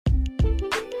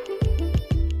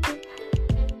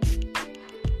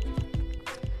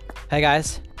Hey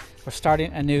guys, we're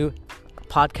starting a new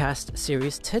podcast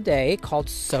series today called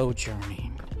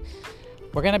SOJOURNING.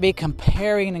 We're going to be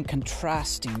comparing and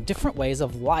contrasting different ways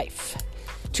of life.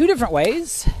 Two different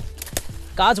ways,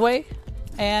 God's way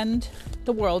and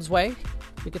the world's way,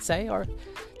 we could say, or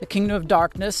the kingdom of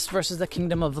darkness versus the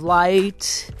kingdom of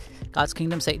light, God's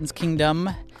kingdom, Satan's kingdom.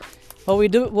 Well,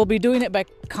 we'll be doing it by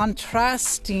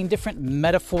contrasting different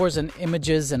metaphors and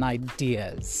images and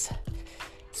ideas.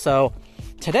 So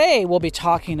today we'll be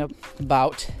talking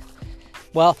about,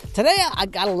 today I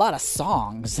got a lot of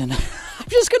songs and I'm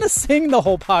just going to sing the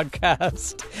whole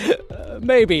podcast.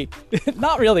 Maybe.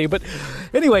 Not really, but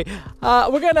anyway,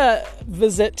 we're going to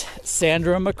visit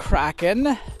Sandra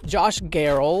McCracken, Josh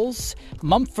Garrels,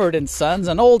 Mumford & Sons,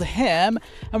 an old hymn,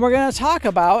 and we're going to talk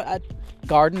about a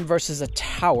garden versus a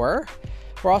tower.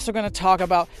 We're also going to talk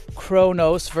about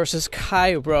Chronos versus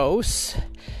Kairos.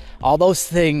 All those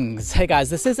things. Hey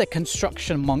guys, this is a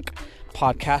Construction Monk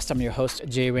podcast. I'm your host,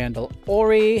 J. Randall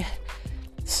Ori.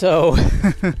 So,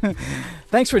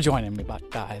 thanks for joining me,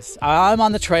 guys. I'm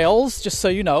on the trails, just so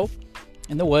you know,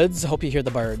 in the woods. Hope you hear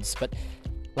the birds, but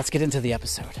let's get into the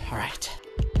episode. All right.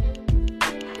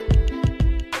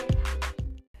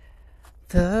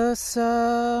 The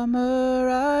summer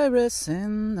iris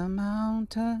in the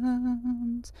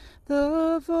mountains,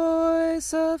 the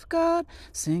voice of God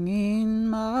singing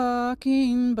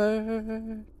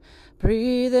mockingbird,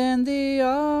 breathe in the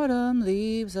autumn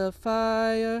leaves of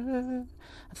fire,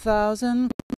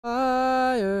 1,000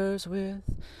 fires with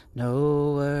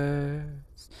no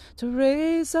words to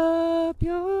raise up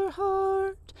your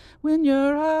heart when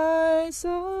your eyes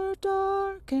are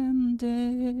dark and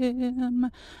dim.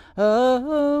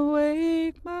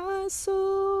 Awake my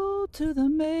soul to the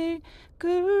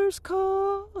Maker's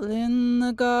call in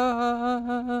the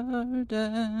garden,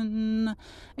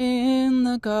 in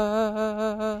the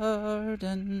garden.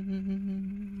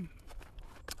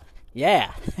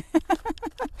 Yeah,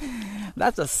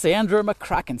 that's a Sandra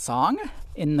McCracken song,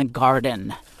 In the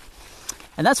Garden.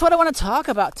 And that's what I want to talk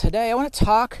about today. I want to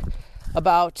talk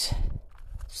about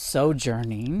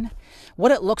sojourning,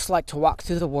 what it looks like to walk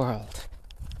through the world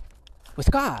with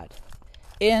God,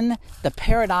 in the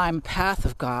paradigm path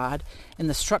of God, in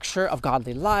the structure of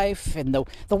godly life, in the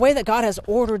way that God has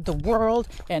ordered the world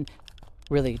and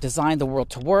really designed the world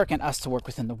to work and us to work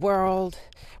within the world,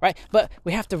 right? But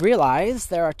we have to realize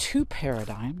there are two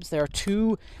paradigms, there are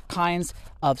two kinds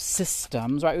of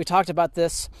systems, right? We talked about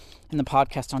this in the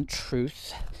podcast on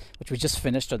truth, which we just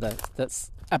finished, or the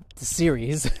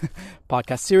series,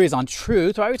 podcast series on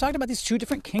truth, right? We talked about these two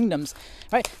different kingdoms,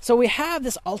 right? So we have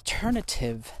this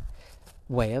alternative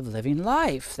way of living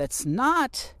life that's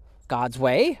not God's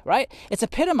way, right? It's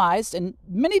epitomized in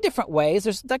many different ways.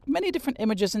 There's like many different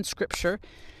images in Scripture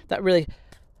that really,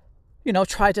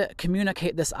 try to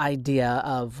communicate this idea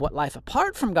of what life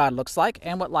apart from God looks like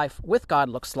and what life with God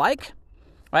looks like,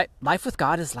 right? Life with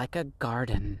God is like a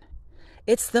garden.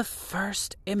 It's the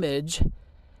first image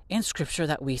in Scripture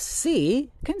that we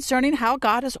see concerning how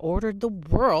God has ordered the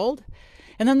world.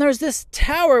 And then there's this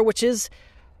tower, which is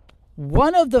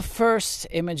one of the first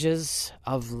images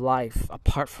of life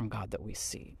apart from God that we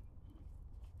see.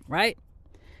 Right?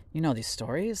 You know these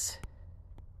stories.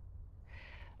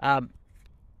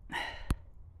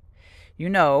 You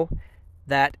know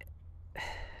that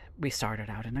we started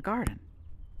out in a garden.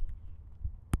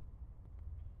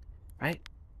 Right?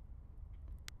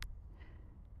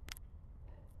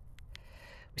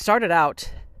 We started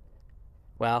out,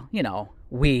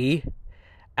 we,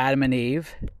 Adam and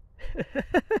Eve,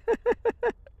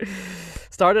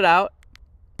 started out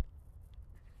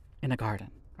in a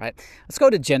garden, right? Let's go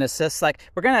to Genesis.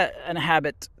 We're going to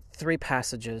inhabit three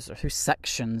passages or three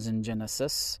sections in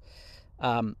Genesis.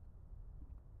 I'm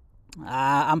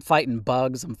fighting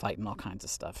bugs. I'm fighting all kinds of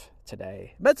stuff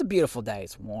today. But it's a beautiful day.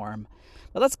 It's warm.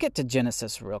 But let's get to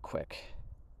Genesis real quick.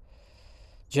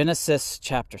 Genesis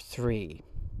chapter 3.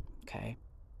 Okay.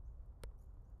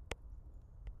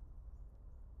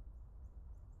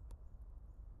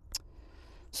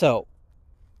 So,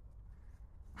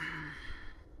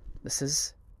 this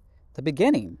is the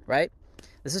beginning, right?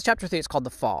 This is chapter 3. It's called the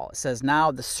fall. It says,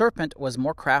 "Now the serpent was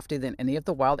more crafty than any of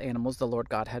the wild animals the Lord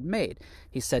God had made.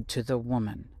 He said to the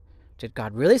woman, 'Did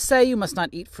God really say you must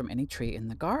not eat from any tree in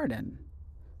the garden?'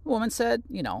 The woman said,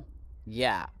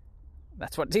 yeah,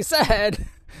 that's what he said,"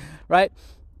 right?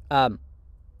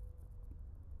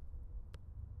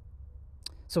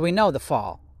 So we know the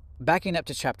fall. Backing up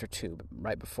to chapter 2,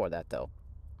 right before that, though.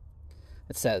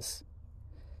 It says,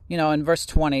 in verse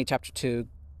 20, chapter 2,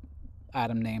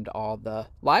 Adam named all the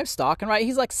livestock. And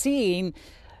he's seeing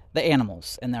the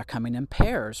animals, and they're coming in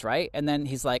pairs, right? And then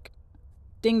he's like,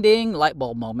 ding, ding, light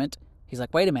bulb moment. He's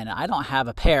like, wait a minute, I don't have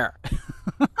a pair.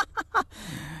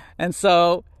 And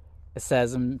so it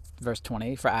says in verse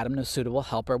 20, for Adam no suitable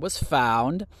helper was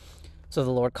found. So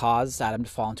the Lord caused Adam to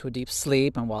fall into a deep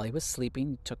sleep, and while he was sleeping,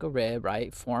 he took a rib,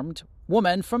 right, formed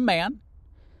woman from man.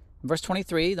 In verse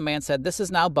 23, the man said, this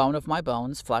is now bone of my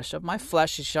bones, flesh of my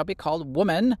flesh. She shall be called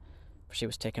woman, for she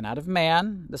was taken out of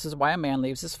man. This is why a man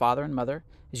leaves his father and mother,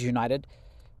 is united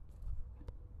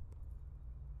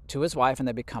to his wife, and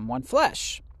they become one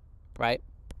flesh, right?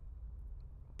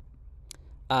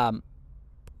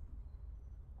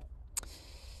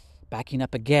 Backing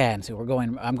up again, so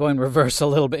I'm going reverse a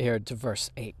little bit here to verse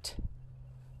 8.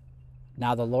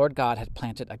 Now the Lord God had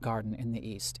planted a garden in the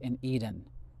east, in Eden,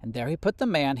 and there he put the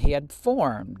man he had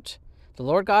formed. The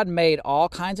Lord God made all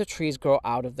kinds of trees grow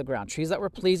out of the ground, trees that were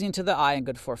pleasing to the eye and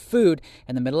good for food.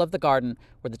 In the middle of the garden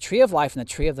were the tree of life and the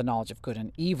tree of the knowledge of good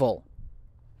and evil.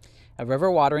 A river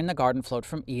watering the garden flowed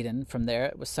from Eden. From there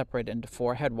it was separated into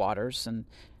 4 headwaters, and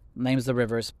names of the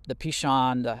rivers, the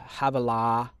Pishon, the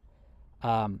Havilah,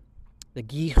 the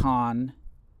Gihon,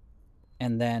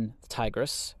 and then the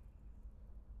Tigris.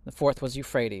 The 4th was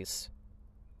Euphrates.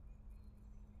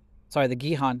 Sorry, the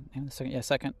Gihon.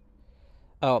 Second.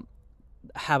 Oh,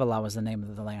 Havilah was the name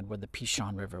of the land where the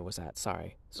Pishon River was at.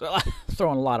 Sorry. So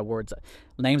throwing a lot of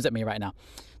names at me right now.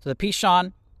 So the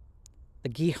Pishon, the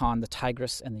Gihon, the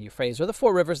Tigris, and the Euphrates are the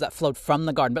 4 rivers that flowed from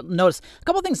the garden. But notice, a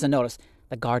couple things to notice.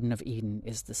 The Garden of Eden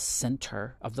is the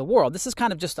center of the world. This is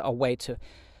kind of just a way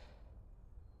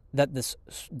that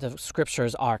the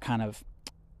scriptures are kind of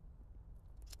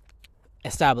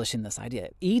establishing this idea.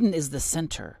 Eden is the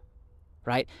center,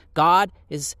 right? God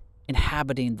is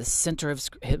inhabiting the center of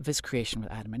his creation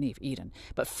with Adam and Eve, Eden.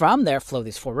 But from there flow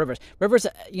these 4 rivers.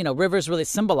 Rivers really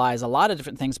symbolize a lot of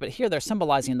different things, but here they're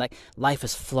symbolizing like life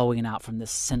is flowing out from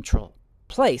this central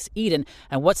place, Eden.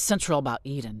 And what's central about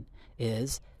Eden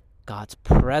is God's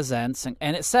presence.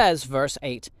 And it says, verse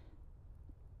 8,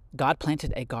 God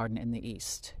planted a garden in the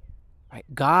east. Right?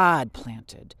 God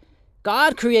planted.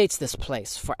 God creates this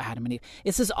place for Adam and Eve.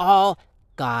 This is all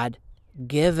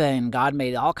God-given. God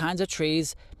made all kinds of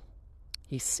trees.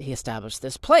 He established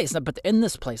this place. But in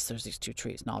this place, there's these 2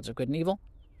 trees, knowledge of good and evil,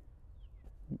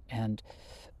 and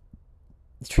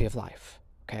the tree of life.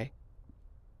 Okay?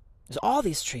 There's all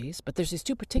these trees, but there's these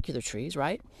 2 particular trees,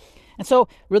 right? And so,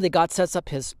 really, God sets up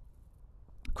his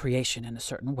creation in a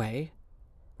certain way.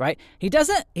 Right? He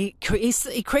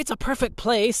creates a perfect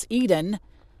place, Eden,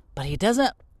 but he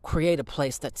doesn't create a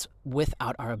place that's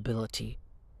without our ability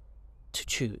to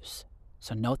choose.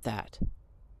 So note that,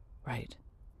 right?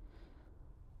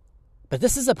 But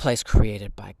this is a place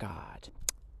created by God.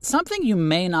 Something you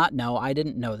may not know, I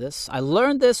didn't know this. I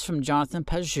learned this from Jonathan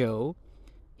Pajot.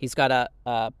 He's got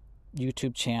a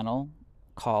YouTube channel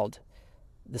called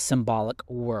The Symbolic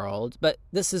World. But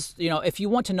this is, if you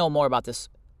want to know more about this,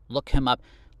 look him up.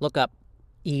 Look up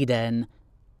Eden.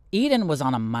 Eden was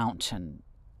on a mountain.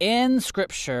 In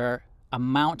Scripture, a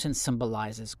mountain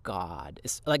symbolizes God.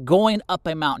 It's like going up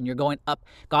a mountain. You're going up.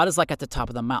 God is like at the top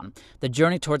of the mountain. The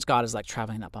journey towards God is like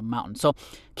traveling up a mountain. So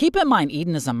keep in mind,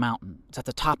 Eden is a mountain. It's at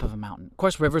the top of a mountain. Of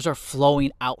course, rivers are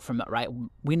flowing out from it, right?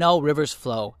 We know rivers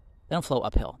flow. They don't flow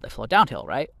uphill. They flow downhill,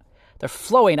 right? They're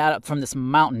flowing out from this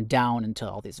mountain down into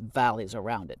all these valleys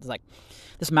around it. It's like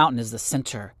this mountain is the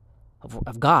center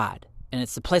of God. And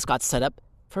it's the place God set up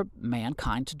for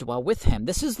mankind to dwell with him.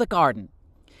 This is the garden.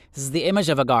 This is the image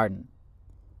of a garden,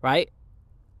 right?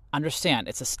 Understand,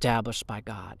 it's established by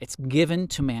God. It's given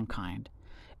to mankind.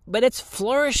 But it's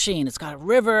flourishing. It's got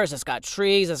rivers. It's got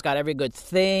trees. It's got every good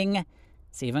thing.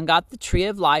 It's even got the tree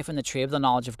of life and the tree of the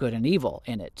knowledge of good and evil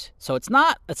in it. So it's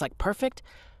like perfect,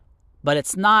 but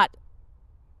it's not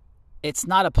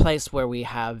a place where we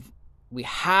have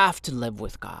to live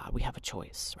with God. We have a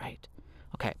choice, right?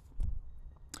 Okay.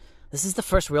 This is the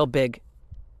first real big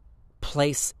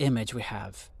place image we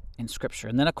have in Scripture.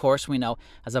 And then, of course, we know,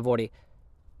 as I've already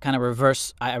kind of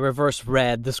reverse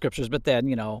read the Scriptures, but then,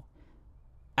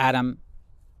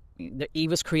 Eve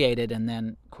was created, and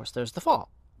then, of course, there's the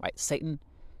fall, right? Satan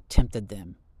tempted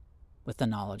them with the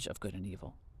knowledge of good and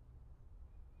evil.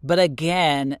 But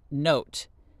again, note,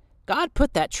 God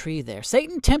put that tree there.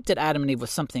 Satan tempted Adam and Eve with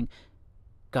something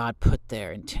God put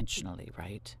there intentionally,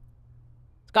 right?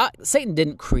 Satan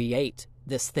didn't create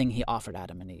this thing he offered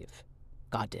Adam and Eve.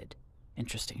 God did.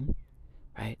 Interesting,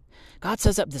 right? God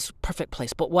sets up this perfect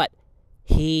place, but what?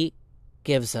 He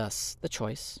gives us the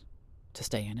choice to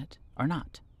stay in it or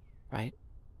not, right?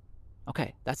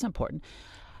 Okay, that's important.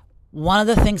 One of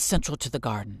the things central to the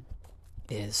garden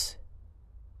is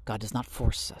God does not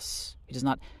force us.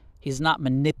 He's not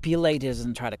manipulate. He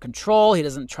doesn't try to control. He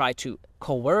doesn't try to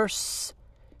coerce.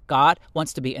 God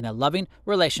wants to be in a loving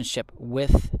relationship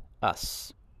with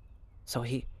us. So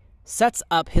he sets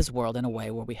up his world in a way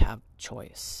where we have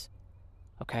choice.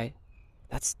 Okay?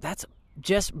 That's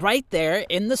just right there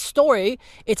in the story.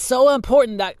 It's so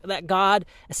important that God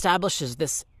establishes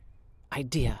this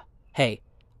idea. Hey,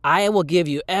 I will give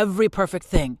you every perfect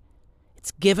thing.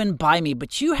 It's given by me,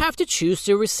 but you have to choose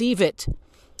to receive it.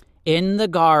 In the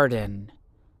garden,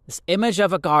 this image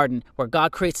of a garden where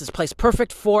God creates this place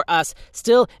perfect for us,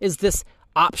 still is this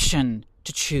option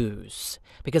to choose.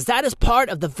 Because that is part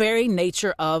of the very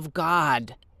nature of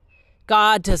God.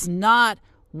 God does not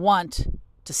want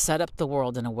to set up the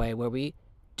world in a way where we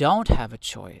don't have a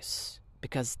choice,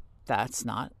 because that's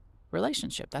not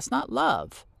relationship. That's not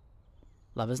love.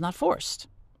 Love is not forced.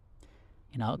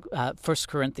 1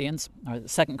 Corinthians or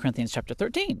 2 Corinthians chapter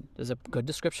 13 is a good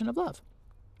description of love.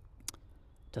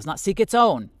 Does not seek its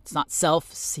own. It's not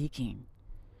self-seeking.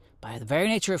 By the very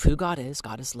nature of who God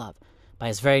is love. By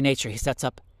his very nature, he sets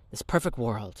up this perfect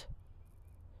world.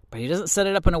 But he doesn't set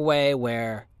it up in a way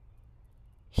where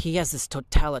he has this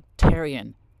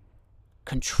totalitarian,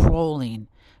 controlling,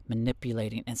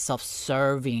 manipulating, and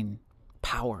self-serving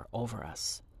power over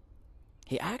us.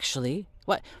 He actually,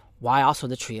 why also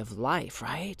the tree of life,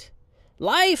 right?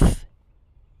 Life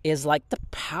is like the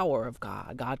power of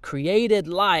God. God created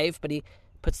life, but he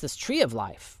puts this tree of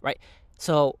life, right?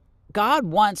 So God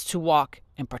wants to walk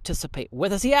and participate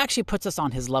with us. He actually puts us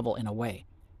on his level in a way.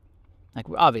 Like,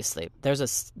 obviously, there's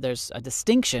a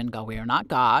distinction. We are not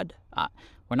God.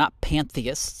 We're not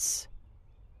pantheists,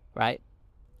 right?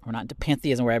 We're not into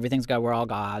pantheism where everything's God, we're all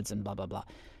gods and blah, blah, blah.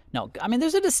 No,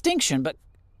 there's a distinction, but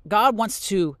God wants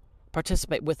to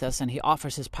participate with us, and he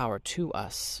offers his power to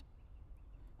us.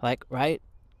 Like, right?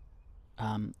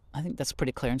 I think that's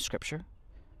pretty clear in Scripture.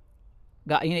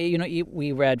 God,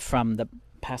 we read from the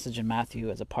passage in Matthew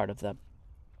as a part of the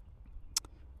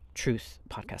Truth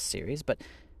podcast series, but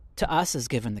to us is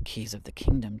given the keys of the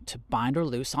kingdom to bind or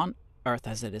loose on earth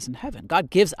as it is in heaven. God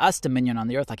gives us dominion on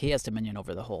the earth like he has dominion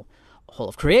over the whole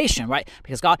of creation, right?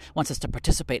 Because God wants us to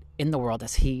participate in the world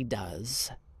as he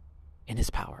does in his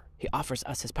power. He offers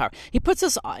us his power. He puts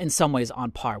us in some ways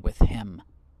on par with him.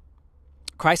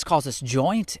 Christ calls us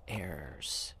joint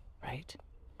heirs, right?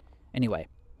 Anyway,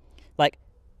 like,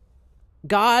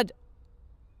 God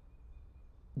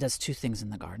does two things in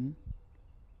the garden.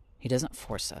 He doesn't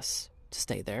force us to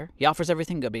stay there. He offers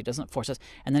everything good, but he doesn't force us.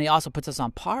 And then he also puts us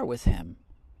on par with him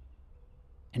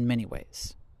in many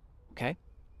ways. Okay?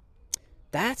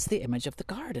 That's the image of the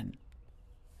garden.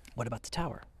 What about the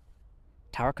tower?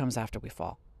 Tower comes after we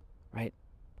fall, right?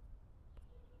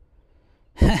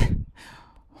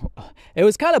 It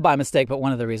was kind of by mistake, but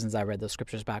one of the reasons I read those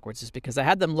scriptures backwards is because I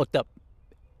had them looked up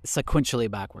sequentially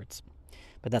backwards.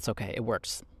 But that's okay. It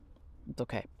works. It's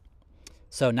okay.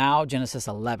 So now Genesis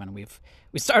 11.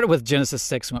 We started with Genesis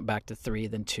 6, went back to 3,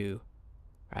 then 2,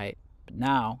 right? But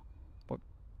now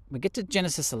we get to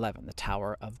Genesis 11, the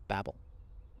Tower of Babel.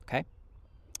 Okay?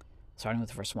 Starting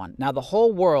with verse 1. Now the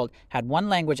whole world had one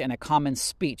language and a common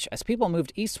speech. As people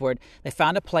moved eastward, they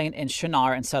found a plain in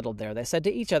Shinar and settled there. They said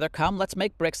to each other, "Come, let's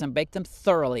make bricks and bake them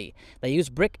thoroughly." They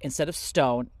used brick instead of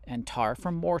stone and tar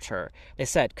for mortar. They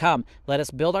said, "Come, let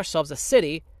us build ourselves a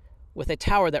city with a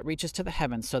tower that reaches to the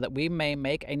heavens, so that we may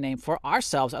make a name for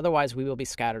ourselves. Otherwise, we will be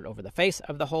scattered over the face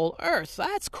of the whole earth."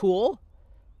 That's cool.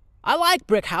 I like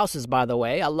brick houses, by the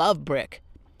way. I love brick.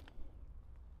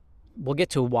 We'll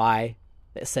get to why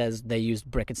it says they used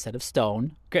brick instead of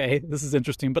stone. Okay, this is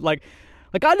interesting. But like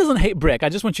God doesn't hate brick. I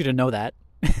just want you to know that.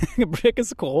 Brick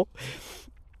is cool.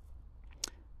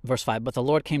 Verse 5, but the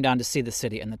Lord came down to see the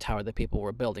city and the tower the people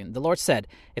were building. The Lord said,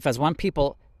 if as one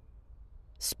people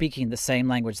speaking the same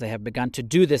language they have begun to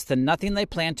do this, then nothing they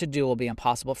plan to do will be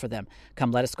impossible for them.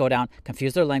 Come, let us go down,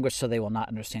 confuse their language so they will not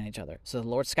understand each other. So the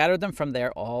Lord scattered them from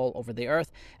there all over the earth,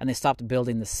 and they stopped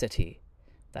building the city.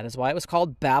 That is why it was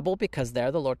called Babel, because there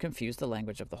the Lord confused the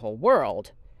language of the whole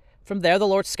world. From there the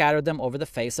Lord scattered them over the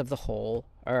face of the whole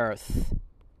earth.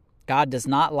 God does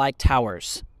not like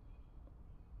towers.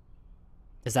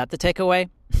 Is that the takeaway?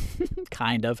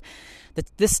 Kind of.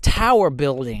 This tower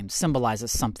building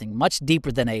symbolizes something much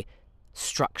deeper than a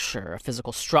structure, a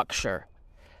physical structure.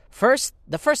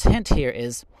 The first hint here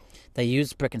is they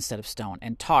used brick instead of stone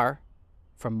and tar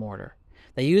from mortar.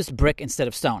 They used brick instead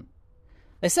of stone.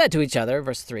 They said to each other,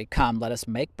 verse 3, come, let us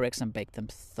make bricks and bake them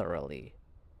thoroughly.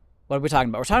 What are we talking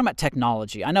about? We're talking about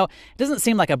technology. I know it doesn't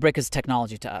seem like a brick is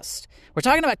technology to us. We're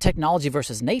talking about technology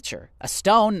versus nature. A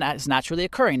stone is naturally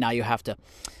occurring. Now you have to,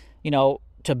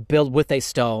 to build with a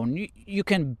stone. You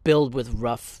can build with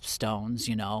rough stones,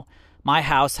 My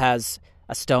house has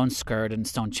a stone skirt and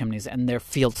stone chimneys, and they're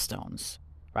field stones,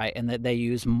 right? And that they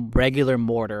use regular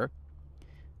mortar.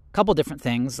 A couple different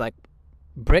things like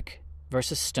brick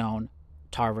versus stone,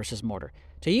 tar versus mortar.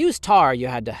 To use tar, you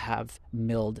had to have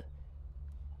milled.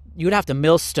 You would have to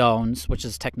mill stones, which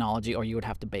is technology, or you would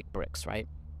have to bake bricks, right?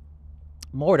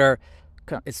 Mortar,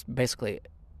 it's basically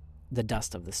the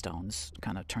dust of the stones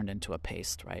kind of turned into a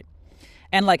paste, right?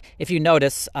 And like if you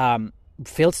notice,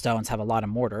 field stones have a lot of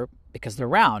mortar because they're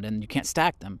round and you can't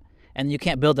stack them, and you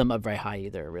can't build them up very high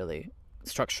either. Really,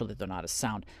 structurally, they're not as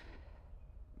sound.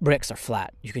 Bricks are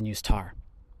flat. You can use tar.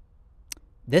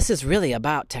 This is really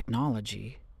about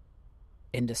technology,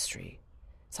 industry.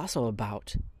 It's also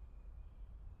about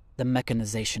the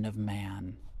mechanization of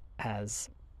man, as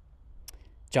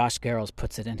Josh Garrels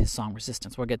puts it in his song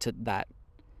Resistance. We'll get to that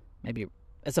maybe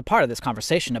as a part of this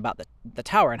conversation about the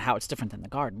tower and how it's different than the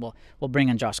garden. We'll bring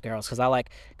in Josh Garrels because I like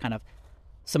kind of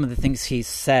some of the things he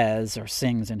says or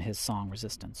sings in his song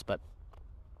Resistance. But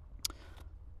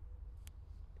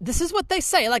this is what they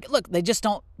say. Like, look, they just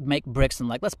don't make bricks and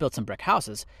like, let's build some brick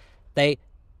houses. They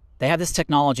have this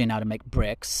technology now to make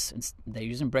bricks. They're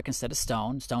using brick instead of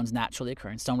stone. Stone's naturally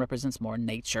occurring. Stone represents more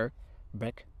nature.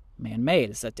 Brick,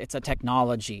 man-made. It's a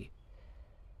technology,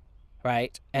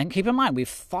 right? And keep in mind, we've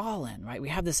fallen, right? We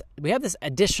have this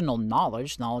additional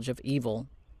knowledge of evil,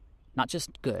 not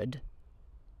just good.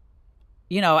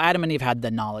 You know, Adam and Eve had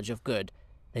the knowledge of good.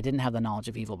 They didn't have the knowledge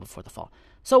of evil before the fall.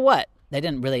 So what? They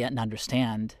didn't really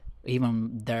understand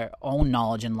even their own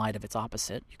knowledge in light of its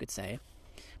opposite, you could say.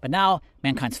 But now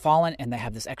mankind's fallen and they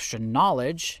have this extra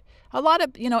knowledge. In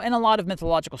a lot of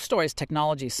mythological stories,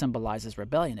 technology symbolizes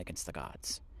rebellion against the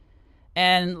gods.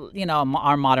 And,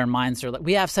 our modern minds are like,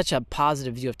 we have such a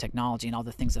positive view of technology and all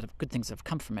the good things that have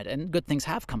come from it, and good things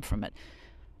have come from it.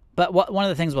 But one of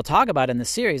the things we'll talk about in this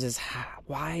series is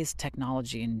why is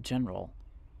technology in general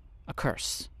a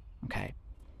curse? Okay.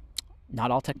 Not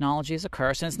all technology is a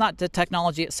curse, and it's not the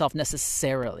technology itself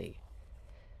necessarily,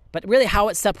 but really how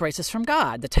it separates us from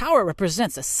God. The tower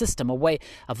represents a system, a way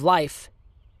of life,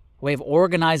 a way of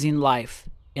organizing life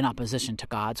in opposition to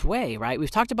God's way, right?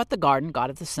 We've talked about the garden, God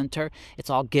at the center. It's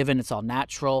all given, it's all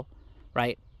natural,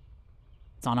 right?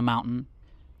 It's on a mountain.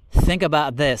 Think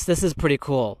about this. This is pretty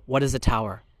cool. What is a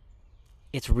tower?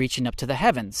 It's reaching up to the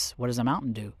heavens. What does a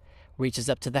mountain do? Reaches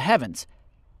up to the heavens.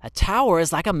 A tower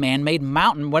is like a man-made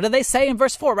mountain. What do they say in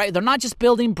verse 4, right? They're not just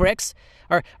building bricks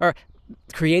or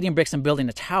creating bricks and building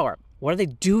a tower. What are they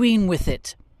doing with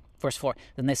it? Verse 4,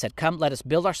 then they said, come, let us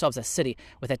build ourselves a city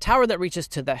with a tower that reaches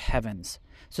to the heavens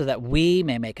so that we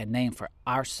may make a name for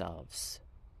ourselves.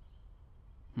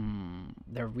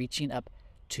 They're reaching up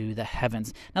to the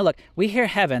heavens. Now look, we hear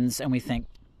heavens and we think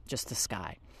just the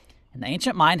sky. In the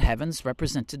ancient mind, heavens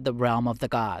represented the realm of the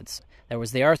gods. There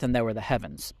was the earth and there were the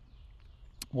heavens.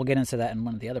 We'll get into that in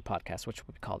one of the other podcasts, which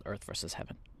would be called Earth versus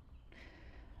Heaven.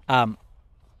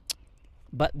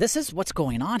 But this is what's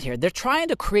going on here. They're trying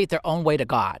to create their own way to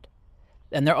God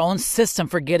and their own system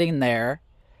for getting there.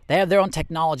 They have their own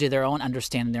technology, their own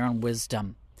understanding, their own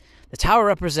wisdom. The tower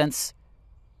represents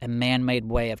a man-made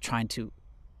way of trying to,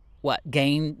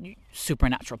 gain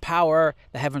supernatural power.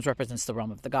 The heavens represents the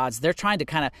realm of the gods. They're trying to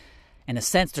kind of, in a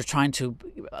sense, they're trying to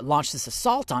launch this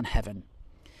assault on heaven.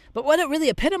 But what it really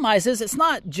epitomizes, it's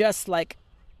not just like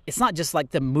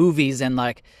the movies and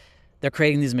like they're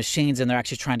creating these machines and they're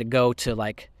actually trying to go to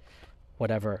like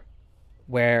whatever,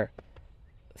 where,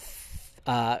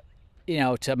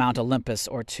 to Mount Olympus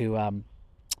or to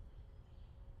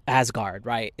Asgard,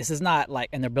 right? This is not like,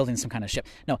 and they're building some kind of ship.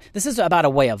 No, this is about a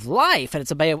way of life, and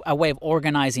it's a way of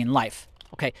organizing life.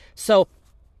 Okay, so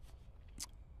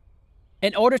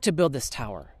in order to build this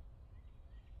tower,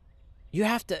 you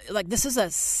have to, this is a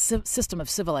system of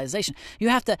civilization. You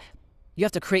have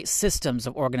to create systems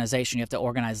of organization. You have to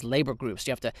organize labor groups.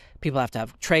 People have to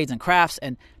have trades and crafts.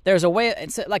 And there's a way,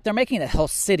 it's like they're making a whole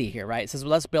city here, right? It says,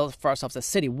 let's build for ourselves a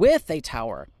city with a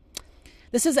tower.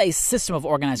 This is a system of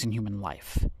organizing human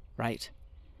life, right?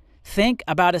 Think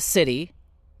about a city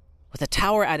with a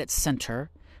tower at its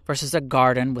center versus a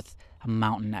garden with a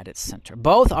mountain at its center.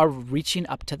 Both are reaching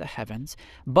up to the heavens.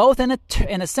 Both, in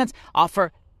a sense,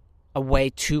 offer a way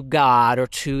to God or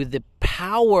to the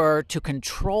power to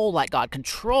control like God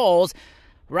controls,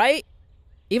 right?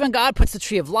 Even God puts the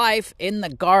tree of life in the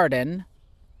garden,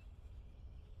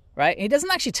 right? He doesn't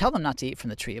actually tell them not to eat from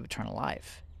the tree of eternal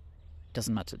life. He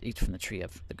doesn't not to eat from the tree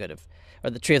of the good of, or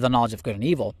the tree of the knowledge of good and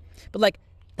evil. But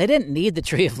they didn't need the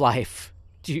tree of life.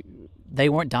 They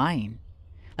weren't dying.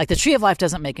 The tree of life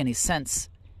doesn't make any sense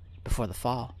before the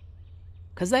fall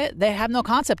because they have no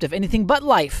concept of anything but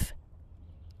life.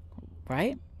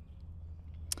 Right?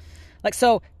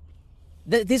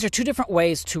 These are two different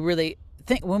ways to really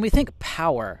think. When we think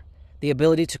power, the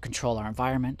ability to control our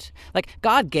environment. Like,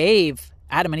 God gave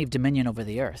Adam and Eve dominion over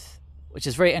the earth, which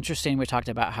is very interesting. We talked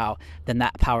about how then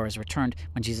that power is returned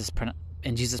when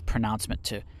in Jesus' pronouncement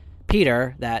to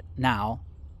Peter that now,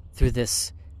 through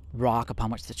this rock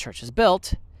upon which the church is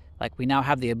built, like, we now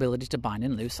have the ability to bind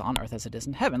and loose on earth as it is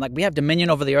in heaven. Like, we have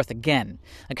dominion over the earth again.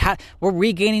 Like, we're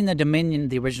regaining the dominion,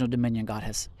 the original dominion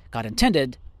God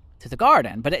intended through the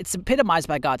garden. But it's epitomized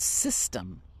by God's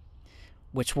system,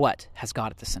 which what? Has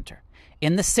God at the center.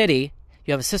 In the city,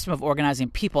 you have a system of organizing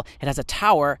people. It has a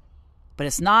tower, but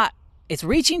it's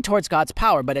reaching towards God's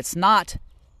power, but it's not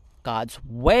God's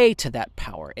way to that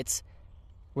power. It's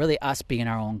really us being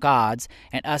our own gods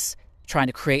and us trying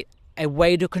to create a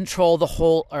way to control the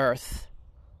whole earth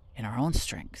in our own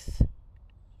strength.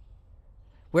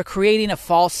 We're creating a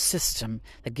false system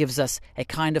that gives us a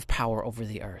kind of power over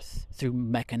the earth through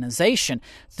mechanization,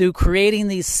 through creating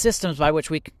these systems by which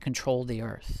we can control the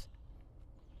earth.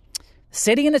 The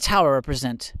city and the tower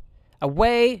represent a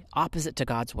way opposite to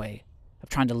God's way of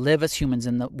trying to live as humans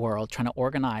in the world, trying to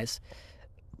organize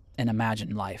and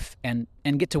imagine life and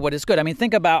get to what is good. I mean,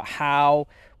 think about how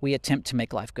we attempt to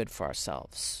make life good for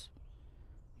ourselves.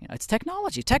 It's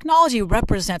technology. Technology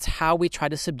represents how we try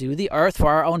to subdue the earth for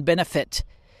our own benefit.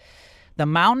 The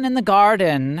mountain and the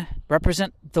garden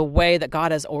represent the way that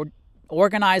God has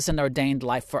organized and ordained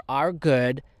life for our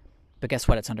good. But guess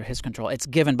what? It's under His control. It's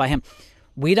given by Him.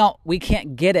 We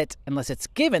can't get it unless it's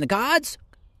given. God's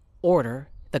order,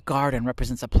 the garden,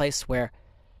 represents a place where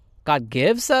God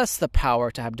gives us the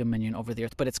power to have dominion over the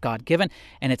earth, but it's God-given,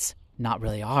 and it's not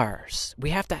really ours.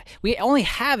 We only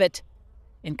have it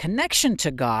in connection to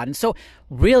God. And so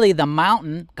really the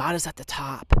mountain, God is at the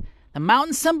top. The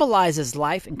mountain symbolizes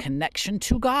life in connection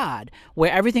to God,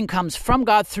 where everything comes from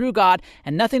God, through God,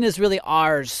 and nothing is really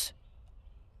ours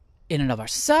in and of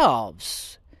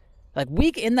ourselves. Like,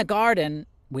 in the garden,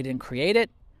 we didn't create it.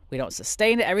 We don't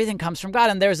sustain it. Everything comes from God.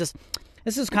 And there's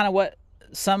this is kind of what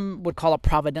some would call a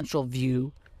providential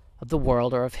view of the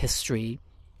world or of history.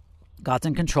 God's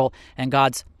in control, and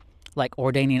God's like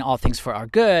ordaining all things for our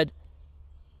good.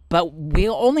 But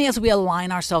only as we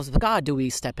align ourselves with God do we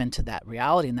step into that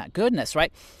reality and that goodness,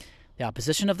 right? The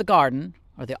opposition of the garden,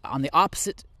 or the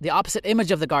opposite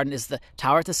image of the garden, is the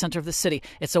tower at the center of the city.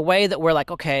 It's a way that we're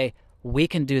like, okay, we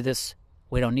can do this.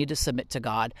 We don't need to submit to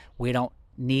God. We don't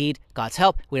need God's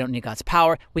help. We don't need God's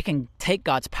power. We can take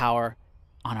God's power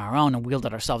on our own and wield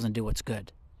it ourselves and do what's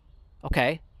good.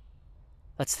 Okay,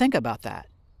 let's think about that.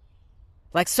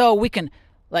 So we can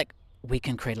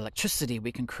create electricity.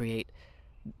 We can create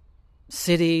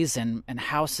cities and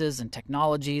houses and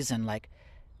technologies and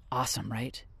awesome,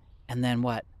 right? And then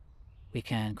what? We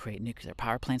can create nuclear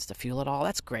power plants to fuel it all.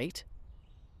 That's great.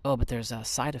 Oh, but there's a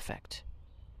side effect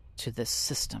to this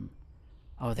system.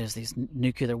 Oh, there's these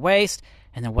nuclear waste.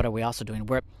 And then what are we also doing?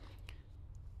 We're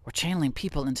channeling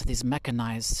people into these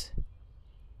mechanized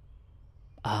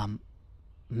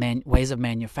ways of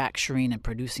manufacturing and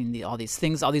producing all these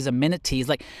things, all these amenities.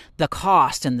 Like, the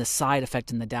cost and the side effect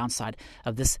and the downside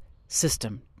of this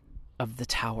system of the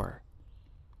tower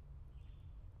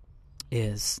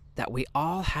is that we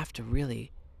all have to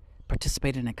really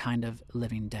participate in a kind of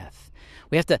living death.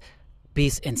 We have to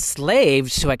be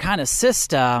enslaved to a kind of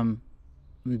system.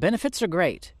 Benefits are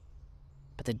great,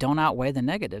 but they don't outweigh the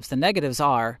negatives. The negatives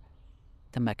are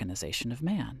the mechanization of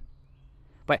man.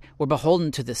 Right? We're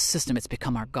beholden to this system. It's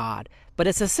become our God. But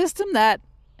it's a system that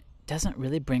doesn't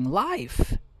really bring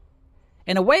life.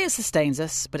 In a way, it sustains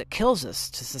us, but it kills us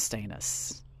to sustain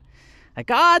us.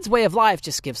 God's way of life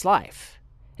just gives life.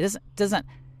 It doesn't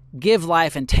give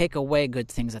life and take away good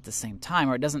things at the same time,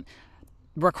 or it doesn't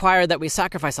require that we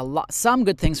sacrifice some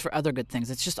good things for other good things.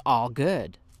 It's just all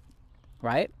good,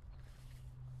 right?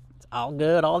 It's all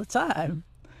good all the time.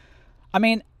 I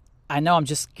mean, I know I'm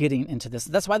just getting into this.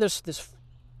 That's why there's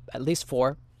at least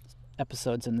 4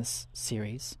 episodes in this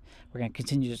series. We're going to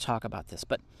continue to talk about this,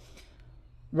 but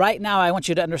right now, I want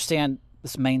you to understand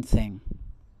this main thing.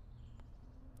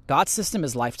 God's system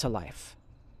is life to life.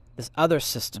 This other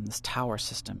system, this tower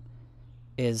system,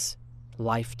 is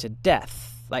life to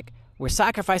death. We're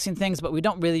sacrificing things, but we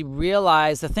don't really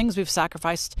realize the things we've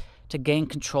sacrificed to gain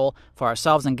control for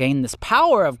ourselves and gain this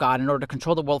power of God in order to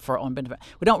control the world for our own benefit.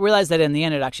 We don't realize that in the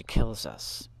end, it actually kills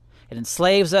us. It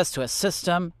enslaves us to a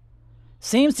system.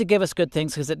 Seems to give us good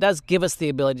things because it does give us the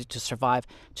ability to survive,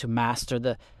 to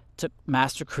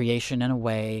master creation in a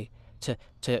way, to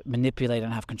manipulate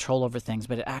and have control over things,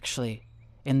 but it actually,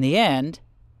 in the end,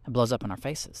 it blows up in our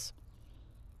faces.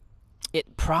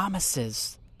 It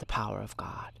promises the power of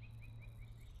God.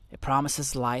 It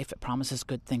promises life. It promises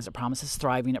good things. It promises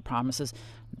thriving. It promises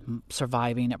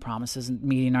surviving. It promises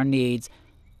meeting our needs.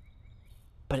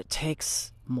 but it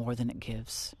takes more than it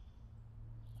gives.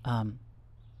 Oh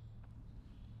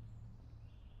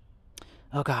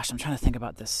gosh, I'm trying to think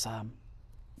about this.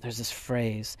 There's this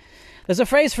phrase. There's a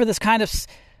phrase for this kind of...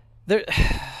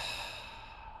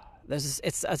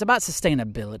 It's about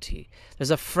sustainability.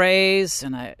 There's a phrase,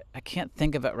 and I can't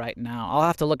think of it right now. I'll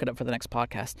have to look it up for the next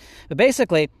podcast. But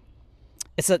basically,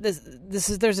 there's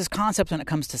this concept when it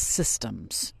comes to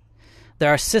systems.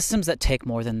 There are systems that take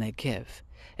more than they give.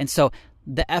 And so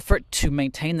the effort to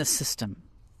maintain the system,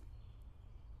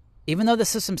 even though the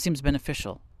system seems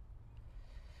beneficial,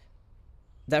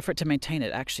 the effort to maintain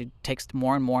it actually takes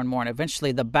more and more and more. And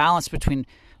eventually the balance between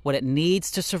what it needs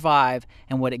to survive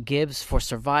and what it gives for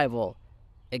survival,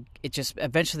 it just,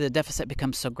 eventually the deficit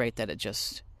becomes so great that it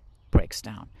just breaks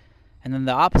down. And then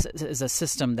the opposite is a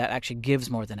system that actually gives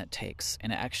more than it takes.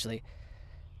 And it actually,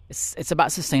 it's about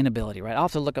sustainability, right? I'll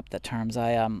have to look up the terms.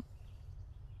 I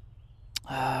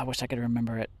wish I could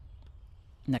remember it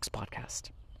next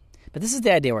podcast. But this is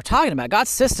the idea we're talking about. God's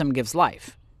system gives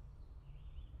life.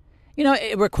 You know,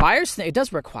 it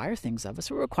does require things of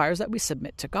us. It requires that we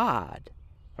submit to God,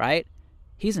 right?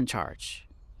 He's in charge.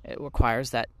 It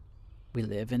requires that we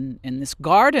live in this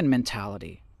garden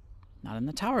mentality, not in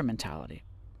the tower mentality.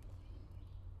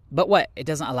 But what? It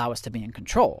doesn't allow us to be in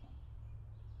control.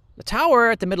 The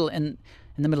tower in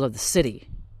the middle of the city,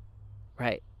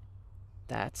 right?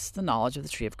 That's the knowledge of the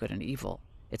tree of good and evil.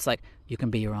 It's like, you can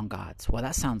be your own gods. Well,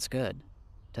 that sounds good,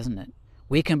 doesn't it?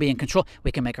 We can be in control.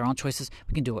 We can make our own choices.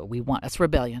 We can do what we want. That's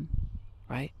rebellion,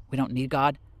 right? We don't need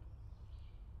God.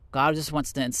 God just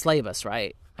wants to enslave us,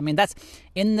 right? I mean, that's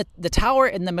in the tower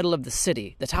in the middle of the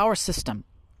city, the tower system.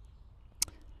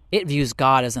 It views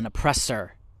God as an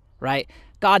oppressor, right?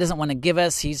 God doesn't want to give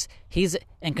us. He's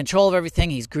in control of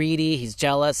everything. He's greedy. He's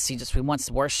jealous. He wants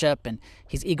worship, and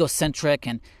he's egocentric,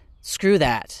 and screw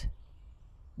that.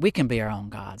 We can be our own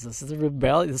gods. This is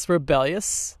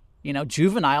rebellious,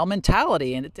 juvenile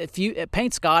mentality, and it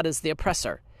paints God as the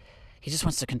oppressor. He just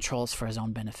wants to control us for his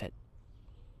own benefit.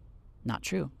 Not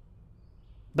true.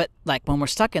 But like when we're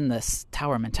stuck in this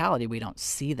tower mentality, we don't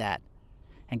see that.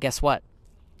 And guess what?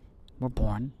 We're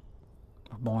born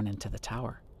into the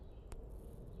tower.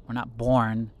 We're not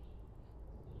born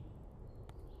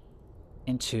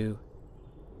into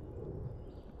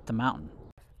the mountain.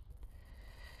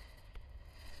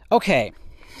 Okay.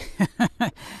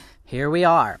 Here we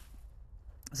are.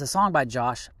 It's a song by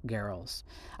Josh Garrels.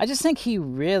 I just think he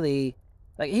really,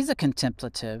 he's a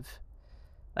contemplative.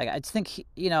 I just think,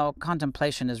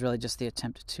 contemplation is really just the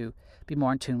attempt to be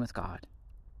more in tune with God,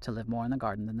 to live more in the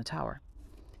garden than the tower.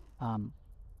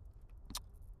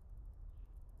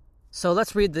 So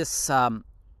let's read this song,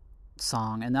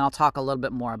 and then I'll talk a little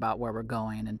bit more about where we're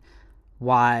going and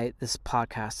why this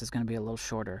podcast is going to be a little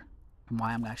shorter, and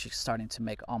why I'm actually starting to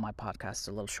make all my podcasts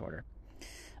a little shorter.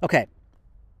 Okay.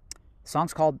 The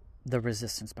song's called The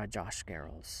Resistance by Josh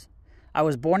Garrels. I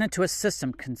was born into a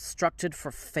system constructed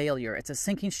for failure. It's a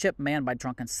sinking ship manned by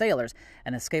drunken sailors,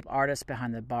 an escape artist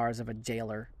behind the bars of a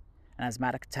jailer, an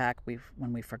asthmatic attack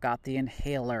when we forgot the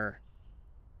inhaler.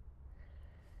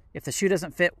 If the shoe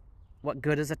doesn't fit, what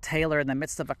good is a tailor? In the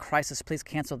midst of a crisis, please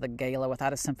cancel the gala.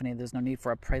 Without a symphony, there's no need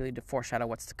for a prelude to foreshadow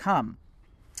what's to come.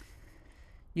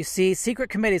 You see, secret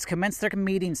committees commence their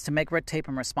meetings to make red tape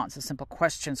in response to simple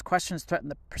questions. Questions threaten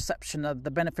the perception of the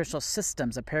beneficial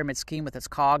systems, a pyramid scheme with its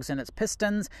cogs and its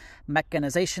pistons,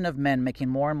 mechanization of men making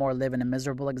more and more live in a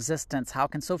miserable existence. How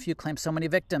can so few claim so many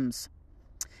victims?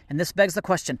 And this begs the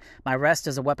question, my rest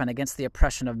is a weapon against the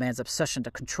oppression of man's obsession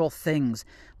to control things.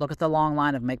 Look at the long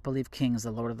line of make-believe kings.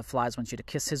 The Lord of the Flies wants you to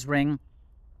kiss his ring.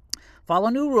 Follow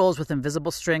new rules with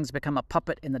invisible strings, become a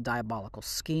puppet in the diabolical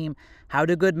scheme. How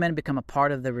do good men become a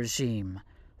part of the regime?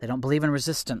 They don't believe in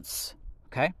resistance.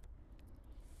 Okay?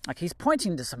 He's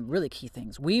pointing to some really key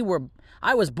things.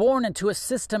 I was born into a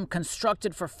system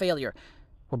constructed for failure.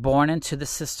 We're born into the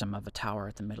system of a tower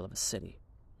at the middle of a city.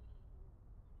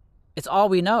 It's all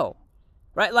we know,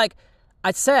 right? Like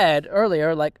I said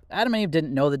earlier, Adam and Eve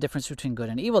didn't know the difference between good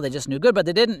and evil. They just knew good, but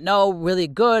they didn't know really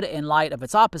good in light of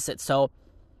its opposite. So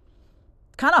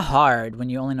kind of hard when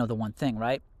you only know the one thing,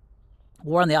 right?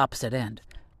 We're on the opposite end.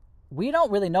 We don't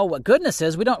really know what goodness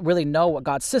is. We don't really know what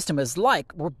God's system is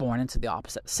like. We're born into the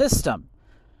opposite system.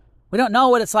 We don't know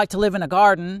what it's like to live in a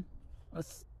garden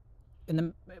with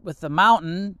the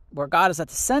mountain where God is at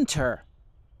the center.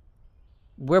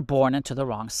 We're born into the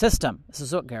wrong system. This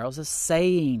is what Garrels is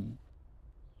saying.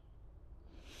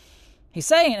 He's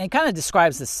saying, and he kind of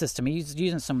describes this system. He's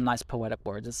using some nice poetic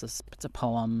words. It's a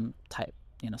poem type,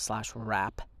 /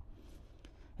 rap.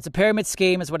 It's a pyramid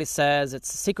scheme is what he says.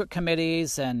 It's secret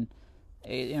committees and,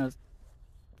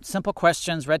 simple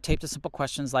questions, red tape to simple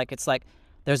questions. Like it's like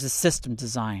there's a system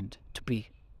designed to be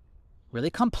really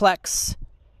complex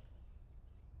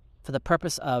for the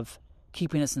purpose of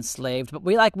keeping us enslaved. But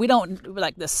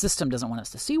the system doesn't want us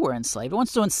to see we're enslaved. It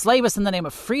wants to enslave us in the name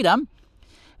of freedom.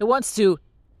 It wants to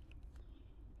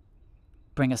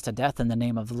bring us to death in the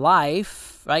name of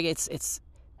life. Right? It's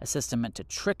a system meant to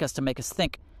trick us, to make us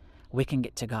think we can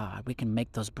get to God. We can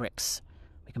make those bricks.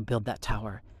 We can build that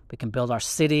tower. We can build our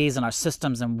cities and our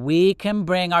systems, and we can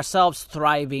bring ourselves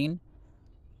thriving.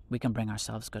 We can bring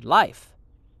ourselves good life.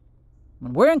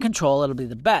 When we're in control, it'll be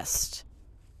the best.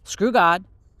 Screw God,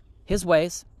 his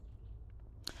ways.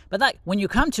 But when you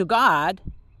come to God,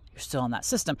 you're still in that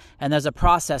system, and there's a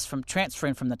process from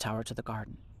transferring from the tower to the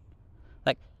garden.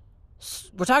 Like,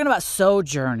 we're talking about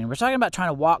sojourning. We're talking about trying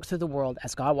to walk through the world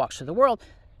as God walks through the world.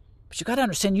 But you got to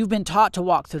understand, you've been taught to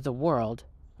walk through the world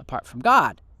apart from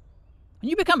God. When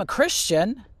you become a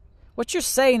Christian, what you're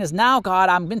saying is, now, God,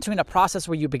 I'm entering a process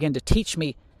where you begin to teach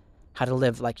me how to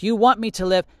live like you want me to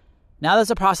live. Now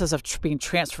there's a process of being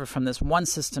transferred from this one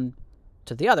system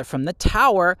to the other, from the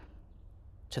tower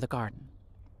to the garden.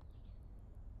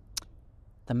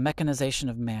 The mechanization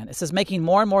of man. It says making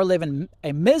more and more live in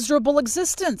a miserable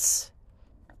existence.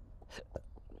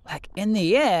 Like, in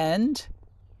the end,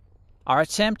 our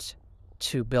attempt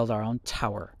to build our own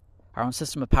tower, our own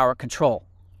system of power control,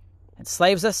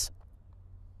 enslaves us.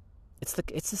 It's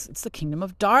the kingdom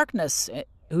of darkness,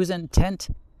 whose intent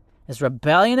is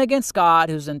rebellion against God,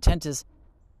 whose intent is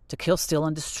to kill, steal,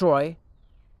 and destroy,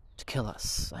 to kill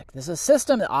us. Like, there's a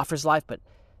system that offers life,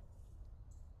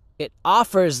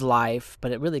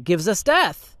 but it really gives us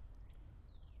death.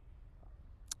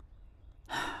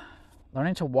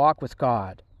 Learning to walk with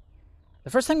God. The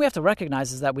first thing we have to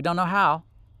recognize is that we don't know how.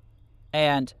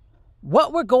 And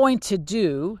what we're going to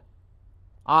do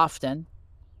often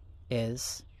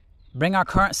is bring our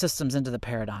current systems into the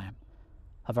paradigm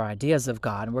of our ideas of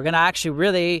God. And we're going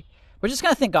to we're just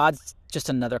going to think God's just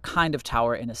another kind of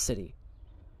tower in a city.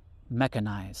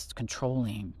 Mechanized,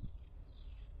 controlling,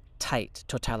 tight,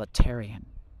 totalitarian,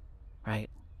 right?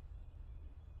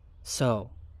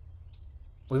 So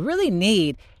we really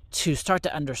need to start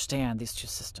to understand these two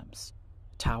systems,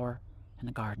 the tower and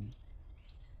the garden,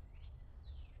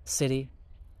 city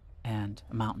and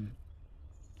a mountain,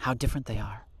 how different they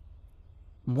are.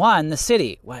 One, the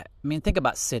city. Think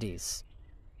about cities,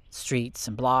 streets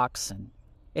and blocks, and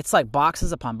it's like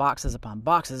boxes upon boxes upon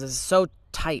boxes. It's so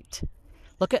tight.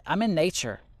 I'm in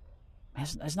nature.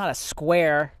 There's not a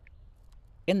square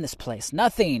in this place.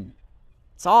 Nothing.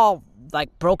 It's all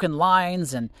like broken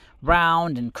lines and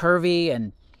round and curvy,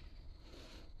 and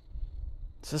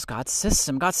it's just God's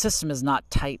system. God's system is not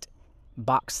tight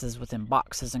boxes within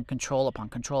boxes and control upon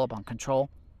control upon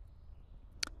control.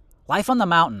 Life on the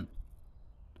mountain.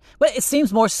 But it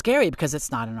seems more scary because it's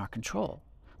not in our control.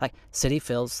 Like, city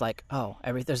feels like,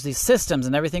 there's these systems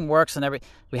and everything works, and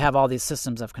we have all these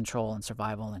systems of control and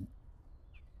survival,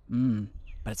 and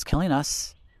but it's killing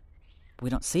us. We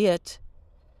don't see it.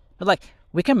 But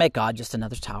we can make God just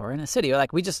another tower in a city. Or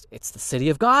it's the city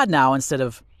of God now instead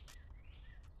of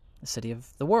the city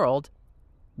of the world.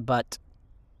 But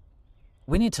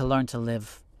we need to learn to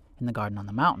live in the garden on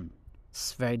the mountain.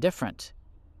 It's very different.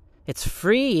 It's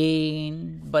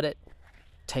freeing, but it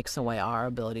takes away our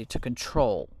ability to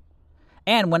control.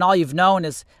 And when all you've known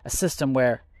is a system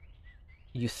where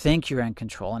you think you're in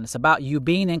control, and it's about you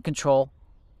being in control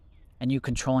and you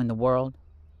controlling the world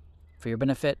for your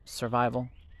benefit, survival,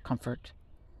 comfort,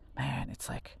 man, it's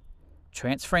like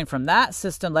transferring from that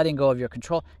system, letting go of your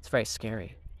control. It's very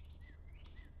scary.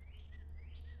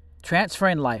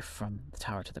 Transferring life from the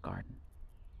tower to the garden.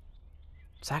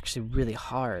 It's actually really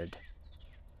hard.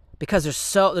 Because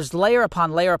there's layer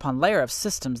upon layer upon layer of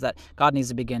systems that God needs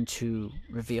to begin to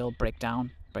reveal, break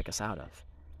down, break us out of.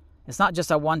 It's not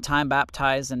just a one-time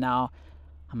baptized and now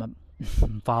I'm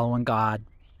following God.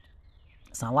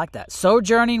 It's not like that.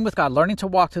 Sojourning with God, learning to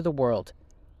walk through the world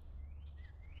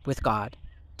with God,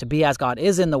 to be as God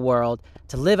is in the world,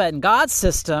 to live in God's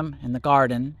system in the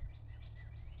garden.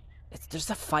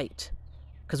 There's a fight.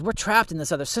 Because we're trapped in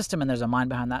this other system, and there's a mind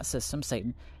behind that system,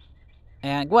 Satan.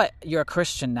 And you're a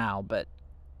Christian now, but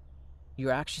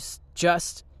you're actually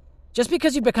just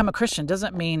because you become a Christian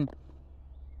doesn't mean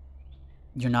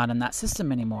you're not in that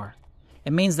system anymore.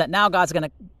 It means that now God's going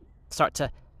to start to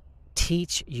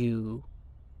teach you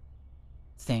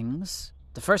things.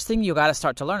 The first thing you got to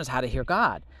start to learn is how to hear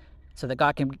God, so that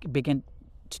God can begin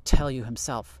to tell you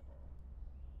himself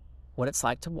what it's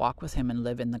like to walk with him and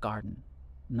live in the garden,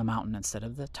 in the mountain, instead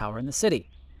of the tower in the city.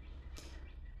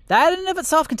 That in and of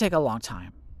itself can take a long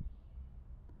time.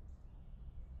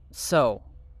 So,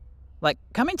 Like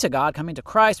coming to God, coming to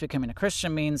Christ, becoming a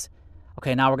Christian means,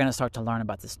 okay, now we're going to start to learn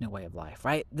about this new way of life,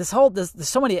 right? There's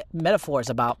so many metaphors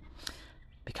about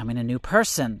becoming a new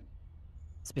person.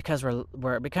 It's because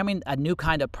we're becoming a new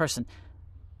kind of person,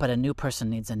 but a new person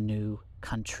needs a new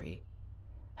country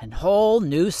and whole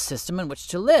new system in which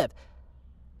to live.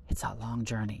 It's a long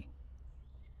journey.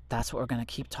 That's what we're going to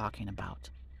keep talking about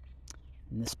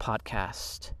in this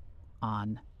podcast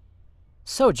on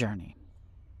sojourning.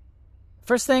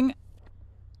 First thing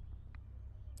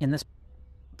in this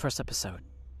first episode,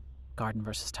 garden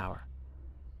versus tower,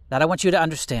 that I want you to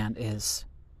understand is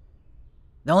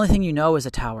the only thing you know is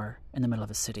a tower in the middle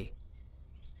of a city.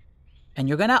 And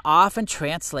you're going to often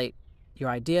translate your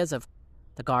ideas of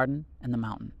the garden and the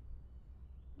mountain,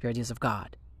 your ideas of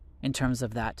God, in terms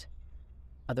of that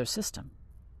other system.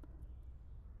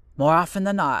 More often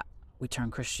than not, we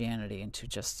turn Christianity into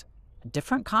just a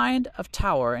different kind of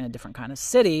tower in a different kind of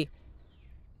city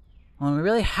when we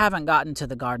really haven't gotten to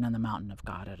the garden and the mountain of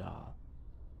God at all.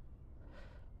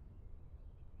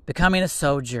 Becoming a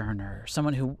sojourner,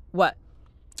 someone who, we're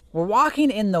walking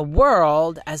in the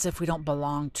world as if we don't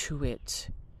belong to it.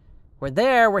 We're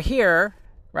there, we're here,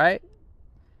 right?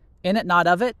 In it, not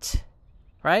of it,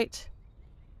 right?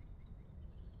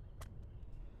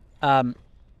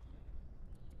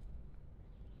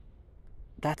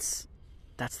 That's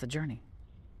the journey.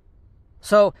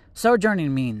 So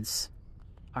sojourning means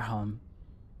our home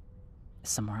is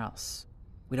somewhere else.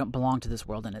 We don't belong to this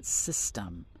world and its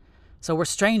system. So we're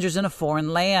strangers in a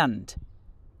foreign land,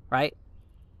 right?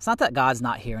 It's not that God's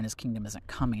not here and his kingdom isn't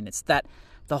coming. It's that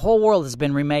the whole world has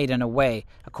been remade in a way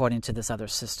according to this other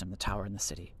system, the tower and the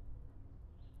city.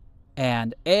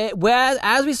 And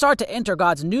as we start to enter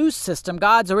God's new system,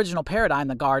 God's original paradigm,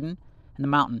 the garden and the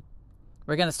mountain,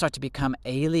 we're going to start to become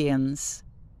aliens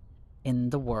in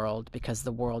the world because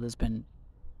the world has been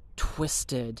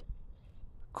twisted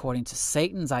according to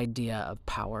Satan's idea of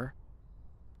power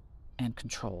and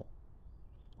control,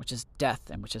 which is death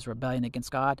and which is rebellion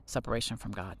against God, separation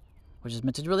from God, which is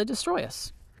meant to really destroy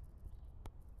us.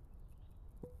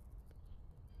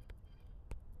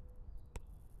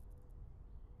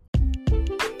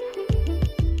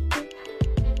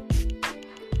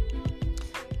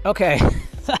 Okay,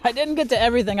 I didn't get to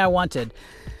everything I wanted,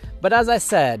 but as I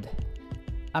said,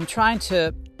 I'm trying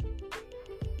to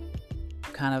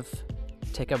kind of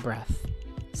take a breath,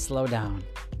 slow down.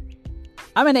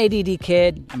 I'm an ADD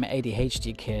kid, I'm an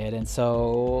ADHD kid, and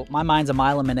so my mind's a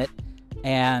mile a minute,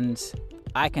 and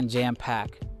I can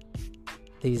jam-pack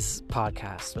these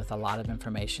podcasts with a lot of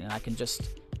information, and I can just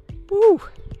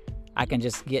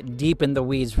get deep in the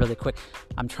weeds really quick.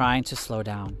 I'm trying to slow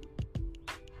down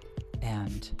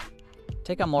and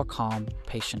take a more calm,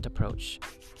 patient approach.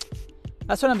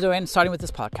 That's what I'm doing, starting with this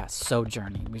podcast,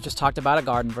 Sojourning. We just talked about a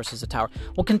garden versus a tower.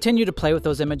 We'll continue to play with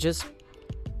those images.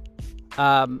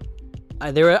 There's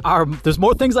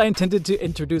more things I intended to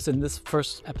introduce in this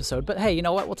first episode, but hey, you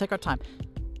know what? We'll take our time.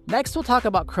 Next, we'll talk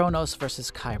about Chronos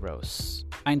versus Kairos.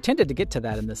 I intended to get to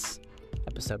that in this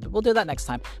episode, but we'll do that next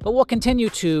time. But we'll continue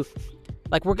to,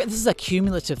 this is a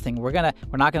cumulative thing. We're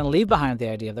not gonna leave behind the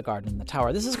idea of the garden and the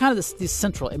tower. This is kind of these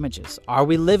central images. Are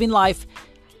we living life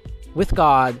with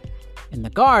God in the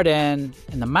garden,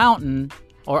 in the mountain,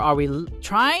 or are we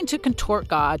trying to contort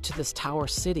God to this tower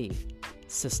city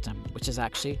system, which is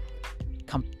actually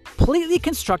completely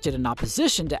constructed in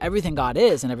opposition to everything God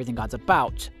is and everything God's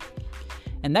about?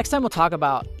 And next time we'll talk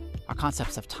about our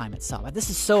concepts of time itself. This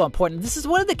is so important. This is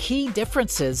one of the key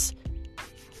differences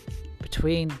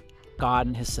between God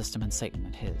and his system and Satan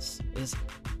and his, is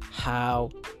how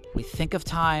we think of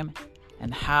time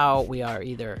and how we are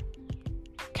either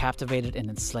captivated and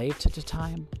enslaved to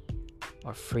time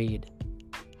or freed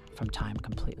from time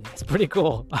completely. It's pretty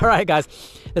cool. All right, guys.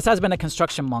 This has been a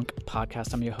Construction Monk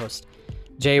podcast. I'm your host,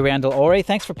 J. Randall Ore.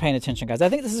 Thanks for paying attention, guys. I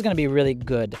think this is going to be really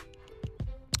good.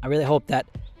 I really hope that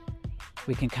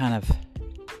we can kind of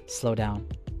slow down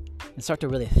and start to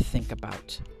really think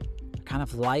about the kind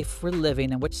of life we're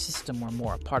living and which system we're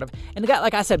more a part of. And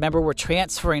like I said, remember, we're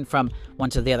transferring from one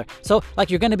to the other. So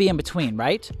you're going to be in between,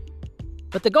 right?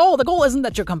 But the goal isn't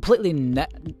that you're completely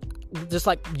just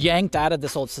yanked out of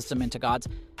this old system into God's.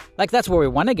 That's where we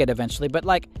want to get eventually. But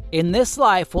in this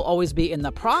life, we'll always be in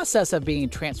the process of being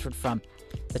transferred from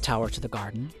the tower to the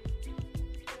garden.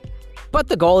 But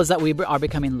the goal is that we are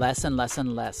becoming less and less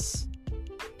and less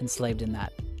enslaved in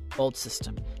that old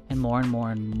system and more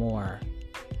and more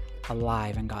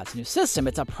alive in God's new system.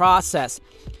 It's a process.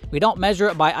 We don't measure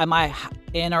it by am I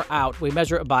in or out. We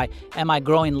measure it by am I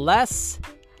growing less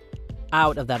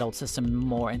out of that old system,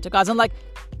 more into God's. And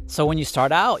so when you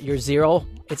start out, you're 0.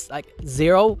 It's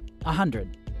 0,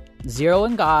 100. 0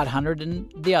 in God, 100 in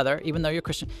the other, even though you're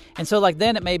Christian. And so like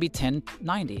then it may be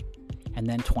 10-90 and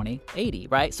then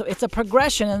 20-80, right? So it's a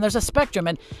progression and there's a spectrum.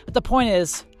 But the point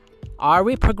is, are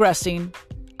we progressing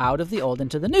out of the old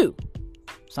into the new?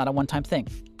 It's not a one-time thing.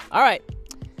 All right.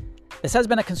 This has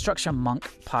been a Construction Monk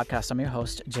podcast. I'm your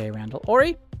host, J. Randall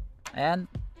Ori, and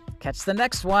catch the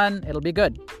next one. It'll be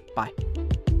good. Bye.